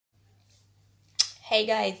Hey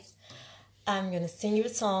guys, I'm gonna sing you a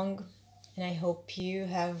song and I hope you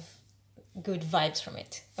have good vibes from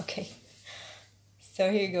it. Okay, so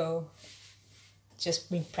here you go. Just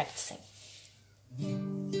been practicing.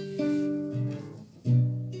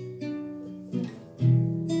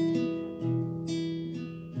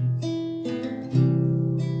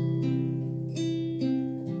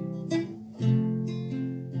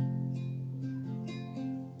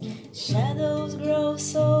 Shadows grow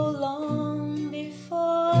so long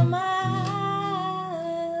before my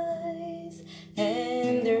eyes,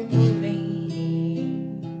 and they're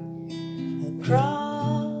moving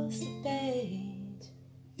across the page.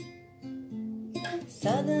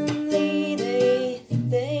 Suddenly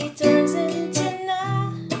they turns into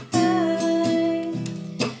night,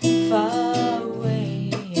 far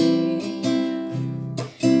away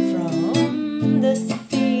from the city.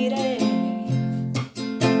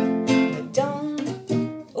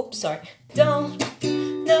 Don't,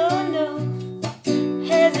 no,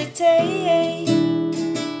 hesitate,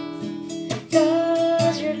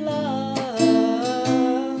 'cause your love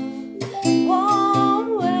won't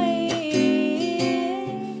wait.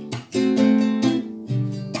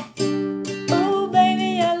 Oh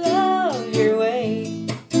baby, I love your way.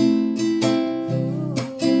 Ooh,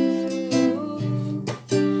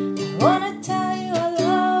 I wanna tell you I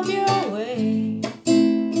love your way.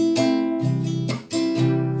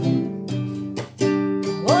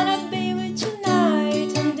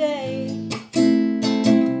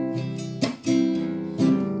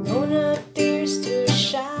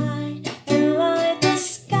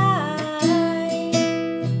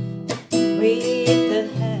 With the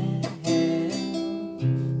help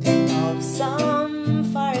of some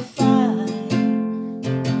firefly,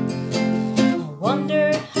 I wonder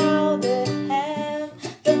how they have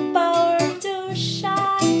the power to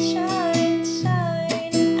shine.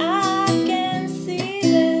 I can see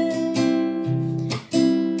them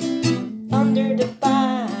under the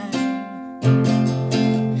pine,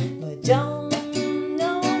 but don't,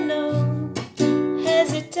 no,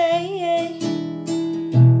 hesitate.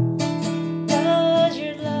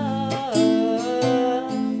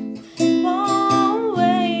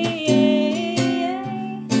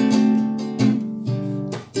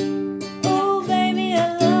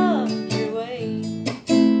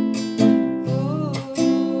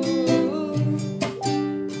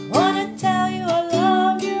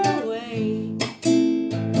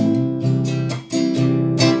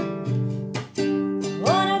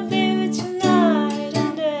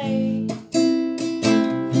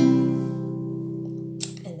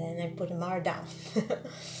 Put the mar down.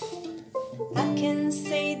 I can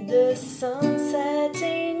see the sunset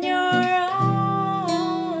in your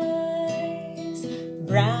eyes,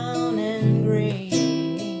 brown and gray,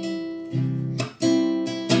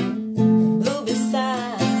 blue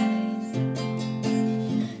beside.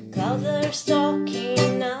 Clouds are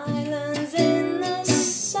stalking islands in the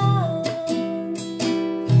sun.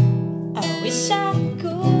 I wish I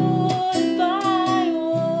could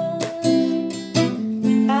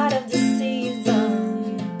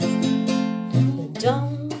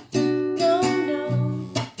don't, no,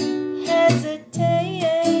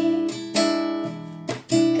 hesitate,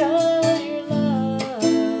 'cause your love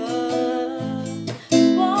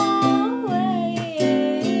won't wait.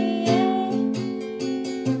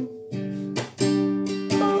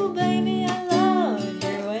 Oh baby, I love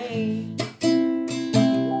your way.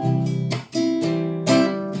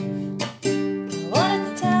 I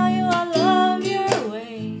wanna tell you I love your way.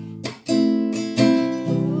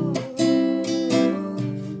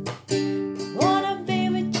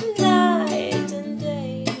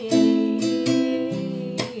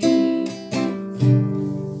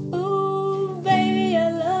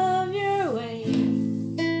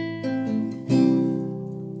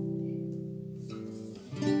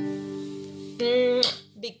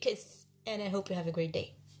 Big kiss, and I hope you have a great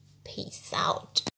day. Peace out.